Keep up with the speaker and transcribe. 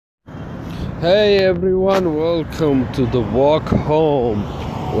Hey everyone, welcome to the walk home,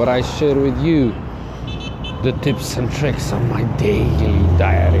 where I share with you the tips and tricks of my daily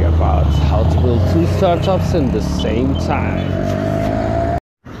diary about how to build 2 startups in the same time.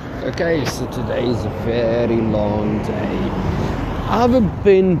 Okay, so today is a very long day. I haven't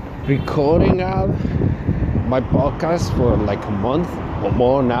been recording my podcast for like a month or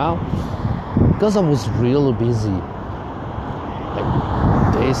more now because I was really busy.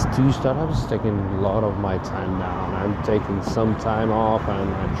 These 2 startups taking a lot of my time now, and I'm taking some time off,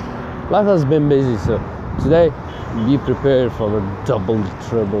 and life has been busy. So today, be prepared for a double,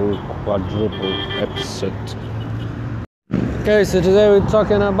 triple, quadruple episode. Okay, so today we're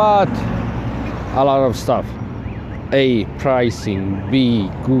talking about a lot of stuff. A, pricing. B,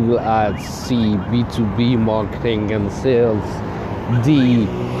 Google Ads. C, B2B marketing and sales. D,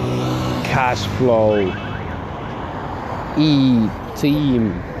 cash flow. E,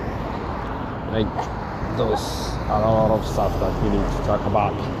 team. Like those are a lot of stuff that we need to talk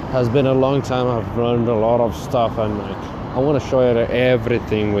about. Has been a long time. I've learned a lot of stuff, and I want to share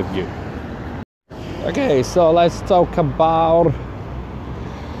everything with you. Okay, so let's talk about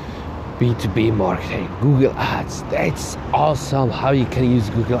B2B marketing, Google Ads. That's awesome how you can use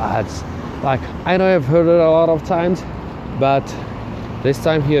Google Ads. Like, I know I've heard it a lot of times, but this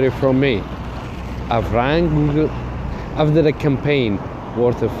time hear it from me. I've did a campaign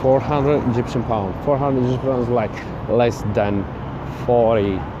worth of 400 Egyptian pounds. 400 Egyptian pounds is like less than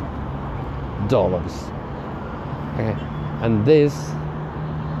 $40. Okay, and this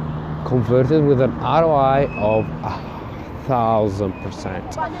converted with an ROI of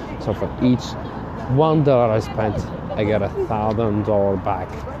 1,000%. So for each $1 I spent, I get $1,000 back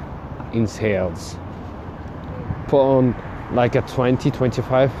in sales. Put on like a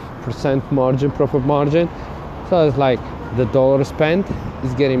 20-25% margin, profit margin. So it's like the dollar spent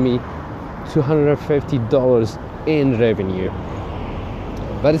is getting me $250 in revenue.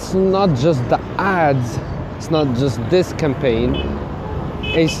 But it's not just the ads, it's not just this campaign,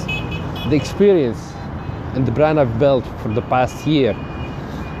 it's the experience and the brand I've built for the past year.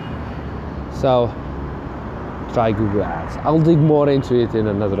 So try Google Ads. I'll dig more into it in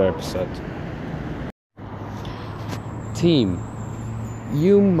another episode. Team.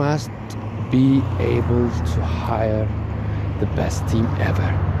 You must be able to hire the best team ever.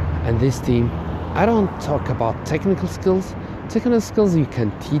 And this team, I don't talk about technical skills. Technical skills you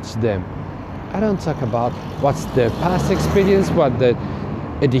can teach them. I don't talk about what's their past experience, what the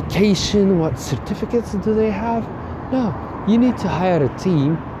education, what certificates do they have. No, you need to hire a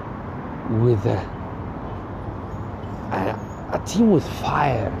team with a team with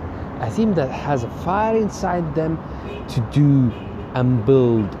fire, a team that has a fire inside them to do and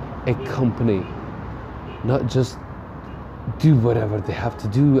build a company, not just do whatever they have to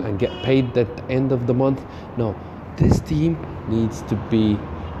do and get paid at the end of the month. No, this team needs to be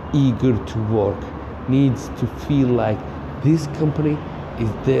eager to work, needs to feel like this company is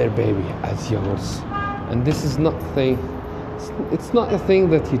their baby as yours. And this is not it's not a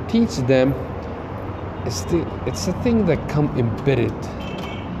thing that you teach them, it's a thing that come embedded.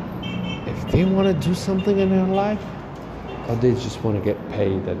 If they want to do something in their life, or they just want to get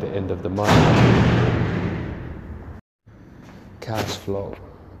paid at the end of the month. Cash flow.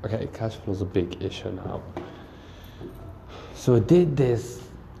 Okay, cash flow is a big issue now. So I did this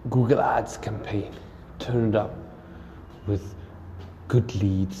Google Ads campaign, turned up with good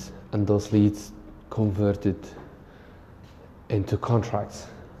leads, and those leads converted into contracts.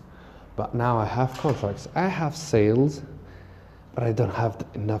 But now I have contracts, I have sales, but I don't have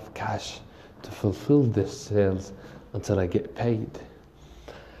enough cash to fulfill this sales until I get paid.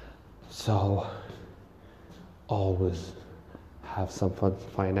 So always have some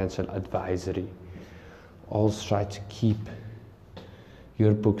financial advisory. Always try to keep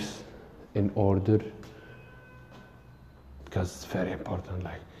your books in order, because it's very important.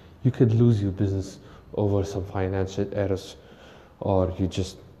 Like, you could lose your business over some financial errors, or you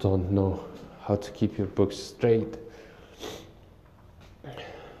just don't know how to keep your books straight.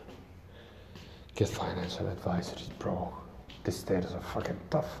 Get financial advisory, bro. These days are fucking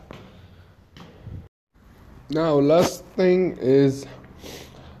tough. Now, last thing is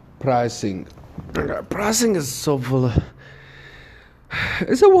pricing. Pricing is so full.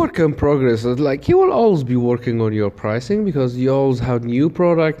 It's a work in progress. It's like, you will always be working on your pricing, because you always have new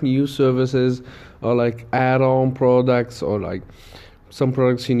product, new services, or like add-on products, or like some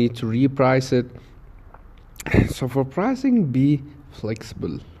products you need to reprice it. So for pricing, be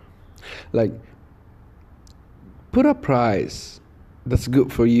flexible. Like, put a price that's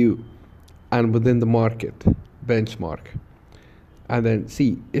good for you and within the market benchmark, and then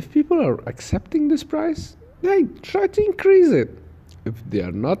see if people are accepting this price, hey, try to increase it. If they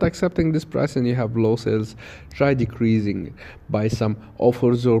are not accepting this price and you have low sales, try decreasing by some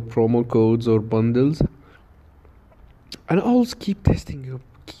offers or promo codes or bundles. And always keep testing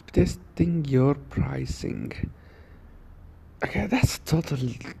your pricing. Okay, that's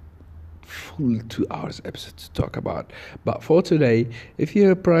totally full 2 hours episode to talk about. But for today, if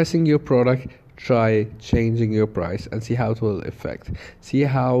you're pricing your product, try changing your price and see how it will affect. See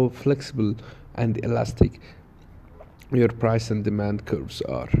how flexible and elastic your price and demand curves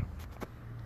are.